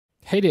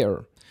Hey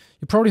there!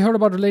 You probably heard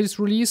about the latest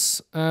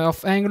release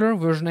of Angular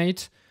version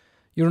 8.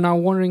 You're now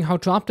wondering how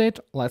to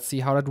update? Let's see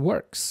how that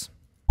works.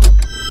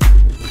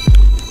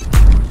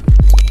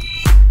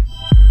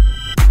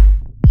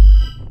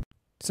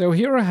 So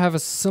here I have a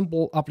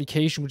simple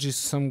application which is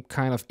some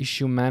kind of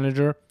issue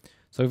manager.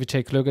 So if you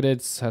take a look at it,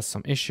 it has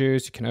some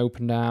issues, you can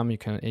open them, you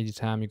can edit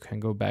them, you can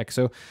go back.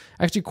 So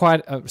actually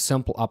quite a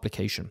simple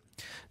application.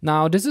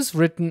 Now this is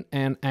written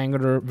in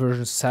Angular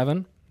version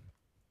 7.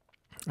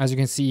 As you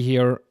can see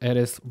here, it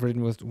is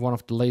written with one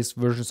of the latest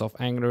versions of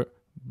Angular,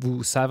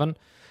 Vue 7.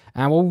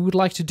 And what we would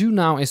like to do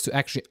now is to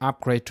actually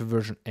upgrade to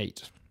version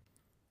 8.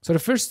 So the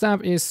first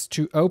step is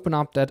to open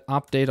up that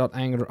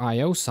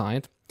update.angular.io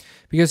site,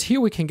 because here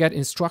we can get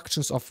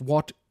instructions of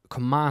what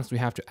commands we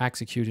have to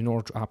execute in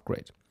order to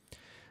upgrade.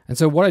 And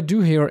so what I do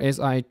here is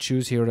I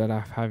choose here that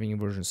I'm having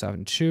version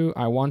 7.2.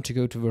 I want to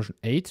go to version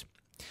 8.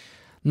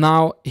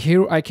 Now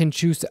here I can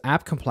choose the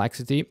app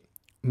complexity,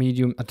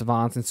 medium,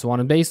 advanced, and so on.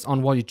 And based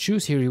on what you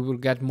choose here, you will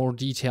get more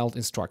detailed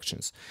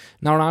instructions.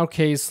 Now in our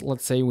case,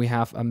 let's say we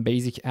have a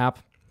basic app.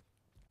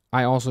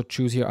 I also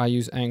choose here, I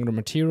use Angular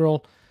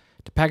Material.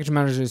 The package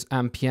manager is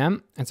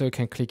npm. And so you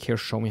can click here,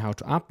 show me how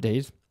to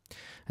update.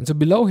 And so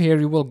below here,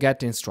 you will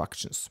get the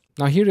instructions.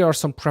 Now here there are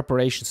some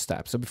preparation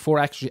steps. So before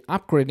actually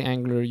upgrading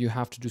Angular, you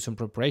have to do some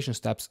preparation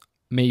steps.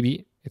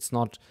 Maybe it's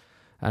not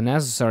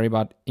necessary,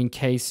 but in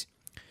case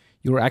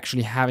you're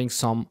actually having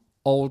some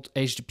old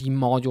HTTP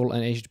module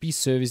and HTTP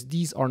service,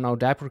 these are now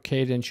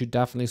deprecated and should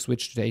definitely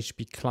switch to the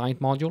HTTP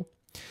client module.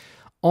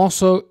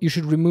 Also, you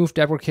should remove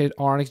deprecated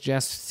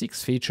RxJS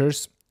 6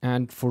 features.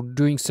 And for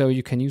doing so,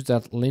 you can use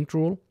that lint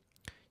rule.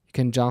 You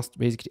can just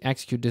basically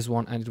execute this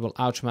one and it will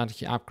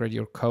automatically upgrade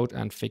your code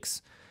and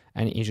fix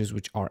any issues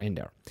which are in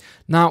there.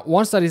 Now,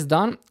 once that is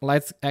done,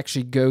 let's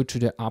actually go to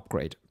the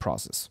upgrade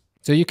process.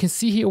 So you can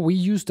see here, we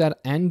use that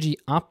ng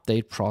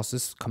update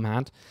process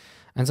command.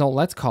 And so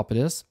let's copy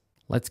this.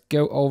 Let's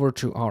go over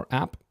to our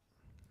app.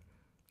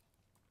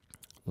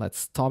 Let's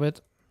stop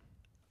it.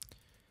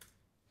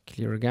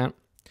 Clear again.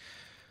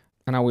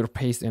 And now we'll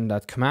paste in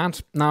that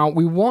command. Now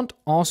we want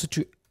also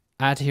to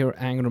add here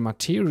Angular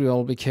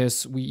Material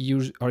because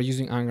we are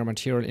using Angular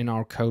Material in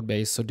our code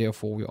base. So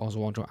therefore we also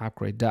want to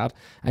upgrade that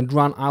and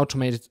run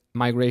automated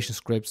migration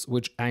scripts,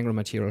 which Angular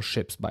Material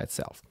ships by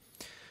itself.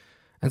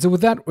 And so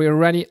with that, we're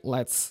ready.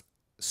 Let's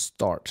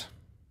start.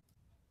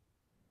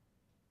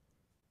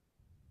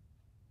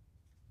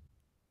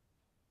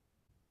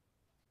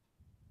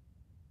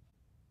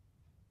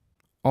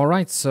 All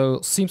right,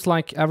 so seems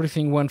like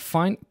everything went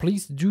fine.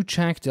 Please do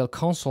check the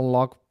console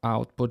log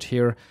output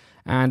here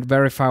and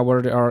verify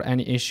whether there are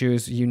any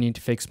issues you need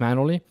to fix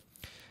manually.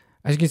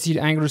 As you can see,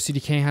 the Angular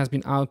CDK has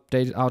been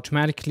updated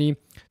automatically.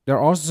 There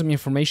are also some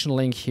information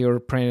link here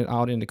printed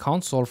out in the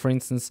console, for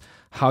instance,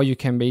 how you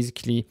can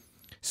basically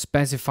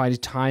specify the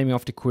timing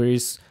of the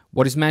queries.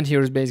 What is meant here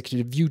is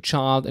basically the view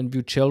child and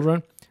view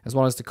children, as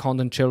well as the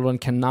content children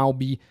can now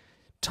be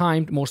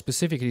timed more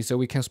specifically, so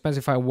we can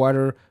specify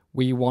whether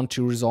we want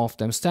to resolve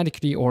them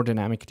statically or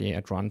dynamically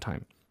at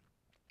runtime.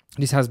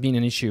 This has been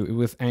an issue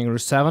with Angular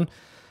 7.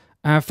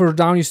 Further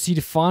down, you see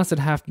the files that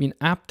have been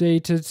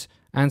updated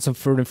and some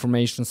further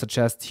information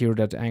suggests here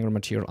that the Angular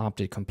Material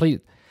update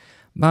completed.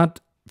 But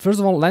first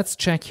of all, let's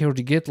check here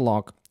the Git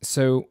log.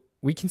 So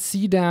we can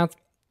see that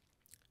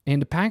in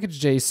the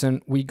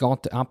package.json, we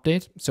got the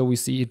update. So we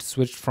see it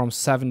switched from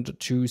 7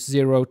 to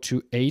 0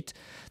 to 8.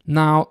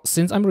 Now,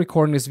 since I'm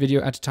recording this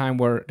video at a time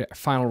where the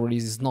final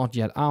release is not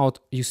yet out,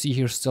 you see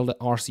here still the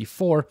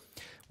RC4.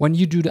 When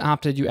you do the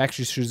update, you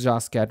actually should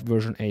just get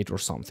version 8 or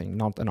something,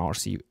 not an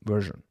RC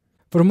version.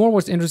 Furthermore,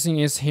 what's interesting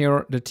is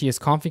here the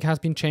tsconfig has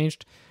been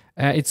changed.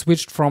 It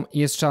switched from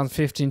ES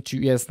 2015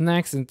 to ES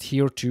Next and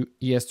here to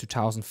ES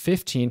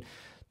 2015.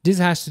 This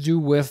has to do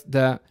with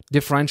the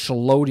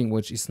differential loading,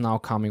 which is now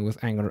coming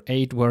with Angular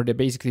 8, where they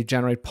basically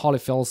generate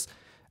polyfills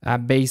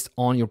based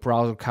on your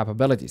browser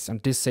capabilities.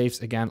 And this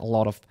saves, again, a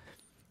lot of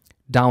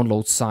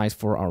download size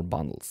for our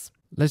bundles.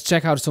 Let's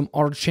check out some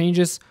other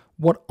changes.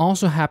 What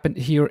also happened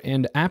here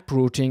in the app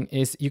routing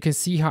is you can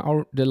see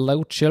how the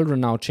load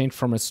children now changed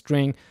from a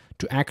string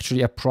to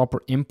actually a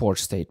proper import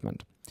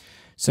statement.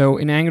 So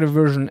in Angular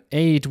version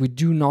 8, we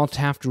do not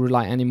have to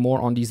rely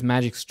anymore on these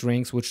magic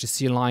strings, which the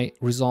CLI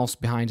resolves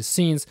behind the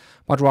scenes,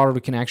 but rather we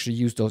can actually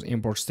use those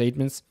import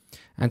statements.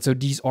 And so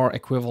these are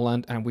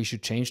equivalent and we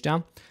should change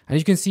them. And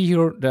you can see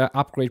here the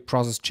upgrade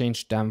process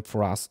changed them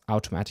for us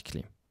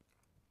automatically.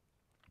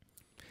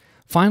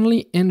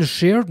 Finally, in the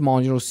shared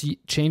module, you see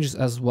changes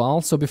as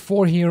well. So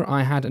before here,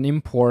 I had an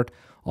import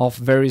of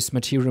various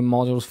material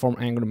modules from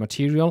Angular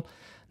Material.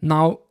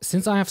 Now,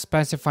 since I have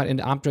specified in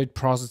the update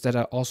process that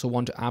I also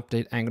want to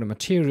update Angular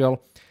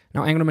Material,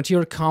 now Angular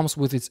Material comes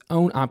with its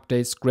own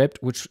update script,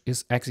 which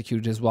is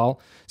executed as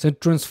well. So it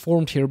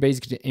transformed here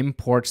basically the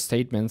import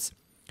statements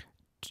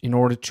in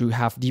order to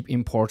have deep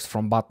imports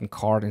from button,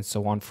 card, and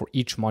so on for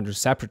each module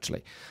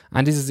separately.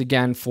 And this is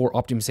again for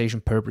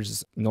optimization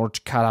purposes in order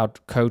to cut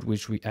out code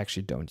which we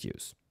actually don't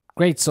use.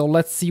 Great, so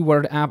let's see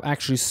where the app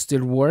actually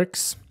still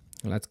works.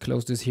 Let's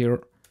close this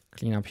here,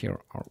 clean up here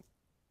our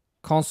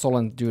console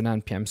and do an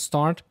npm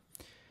start.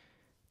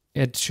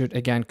 It should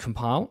again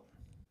compile.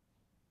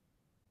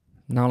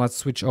 Now let's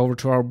switch over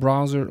to our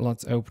browser.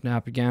 Let's open the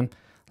app again.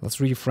 Let's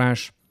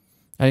refresh.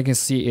 And you can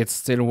see it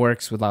still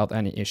works without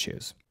any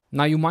issues.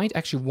 Now you might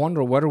actually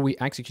wonder whether we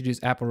execute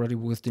this app already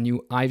with the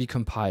new Ivy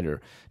compiler,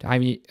 the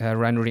Ivy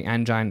rendering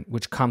engine,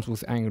 which comes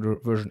with Angular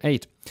version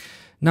 8.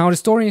 Now the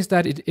story is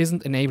that it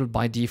isn't enabled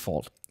by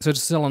default. So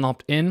it's still an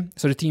opt-in.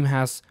 So the team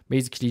has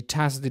basically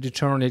tested it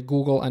internally at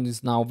Google and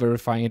is now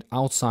verifying it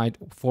outside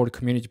for the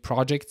community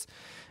projects.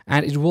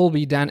 And it will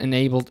be then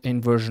enabled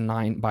in version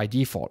 9 by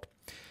default.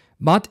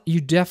 But you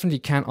definitely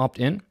can opt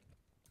in.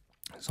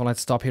 So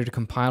let's stop here the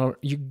compiler.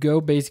 You go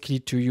basically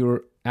to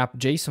your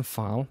app.json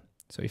file.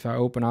 So if I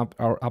open up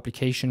our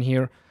application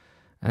here,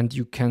 and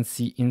you can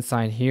see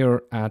inside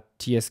here at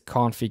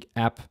tsconfig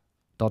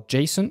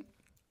app.json.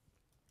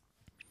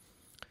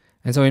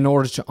 And so in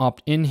order to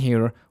opt in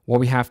here, what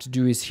we have to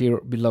do is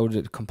here below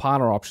the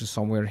compiler option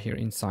somewhere here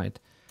inside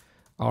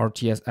our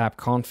ts app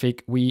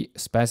config, we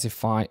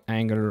specify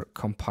Angular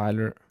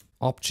compiler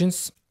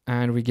options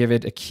and we give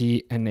it a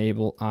key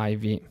enable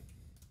Ivy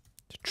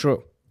to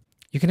true.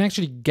 You can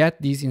actually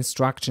get these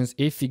instructions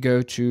if you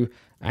go to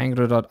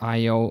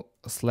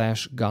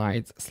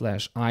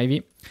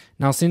angular.io/guide/Ivy.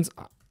 Now, since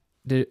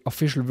the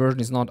official version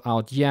is not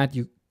out yet,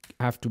 you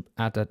have to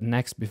add that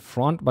next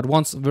before. But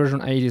once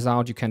version 8 is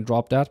out, you can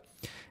drop that.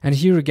 And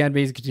here you get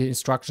basically the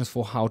instructions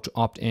for how to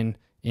opt in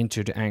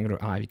into the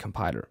Angular Ivy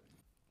compiler.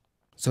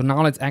 So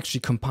now let's actually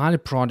compile a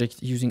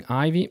project using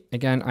Ivy.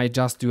 Again, I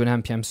just do an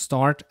npm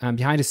start, and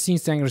behind the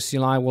scenes, the Angular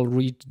CLI will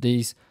read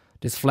this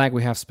flag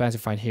we have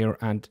specified here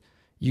and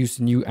use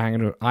the new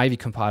Angular Ivy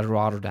compiler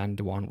rather than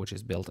the one which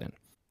is built in.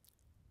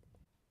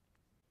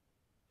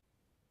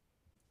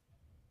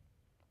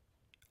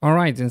 All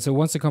right, and so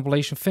once the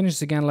compilation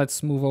finishes again,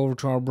 let's move over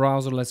to our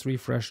browser. Let's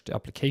refresh the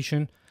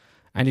application,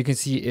 and you can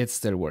see it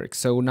still works.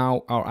 So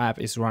now our app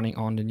is running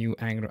on the new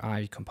Angular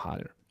Ivy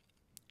compiler.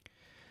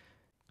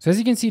 So as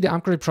you can see, the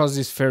upgrade process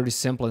is fairly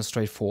simple and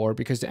straightforward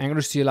because the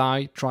Angular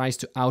CLI tries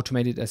to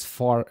automate it as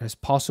far as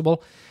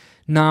possible.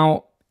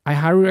 Now, I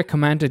highly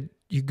recommend that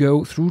you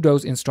go through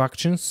those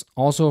instructions.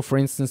 Also, for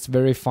instance,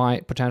 verify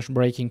potential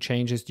breaking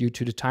changes due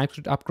to the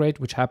TypeScript upgrade,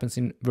 which happens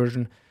in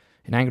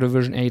Angular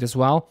version 8 as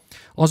well.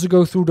 Also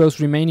go through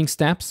those remaining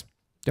steps.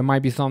 There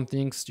might be some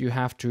things you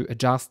have to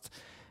adjust.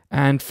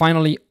 And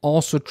finally,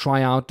 also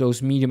try out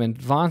those medium and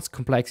advanced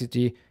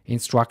complexity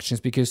instructions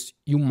because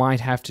you might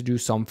have to do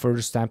some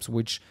further steps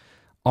which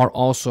are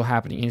also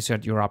happening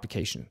inside your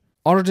application.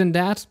 Other than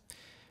that,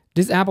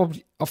 this app,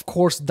 of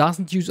course,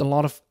 doesn't use a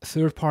lot of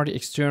third-party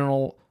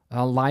external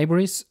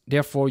libraries.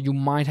 Therefore, you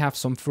might have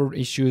some further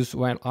issues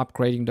while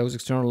upgrading those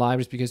external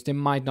libraries because they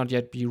might not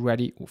yet be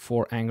ready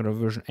for Angular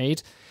version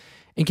 8.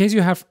 In case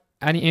you have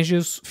any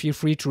issues, feel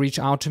free to reach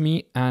out to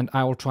me and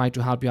I will try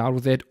to help you out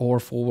with it or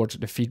forward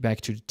the feedback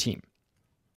to the team.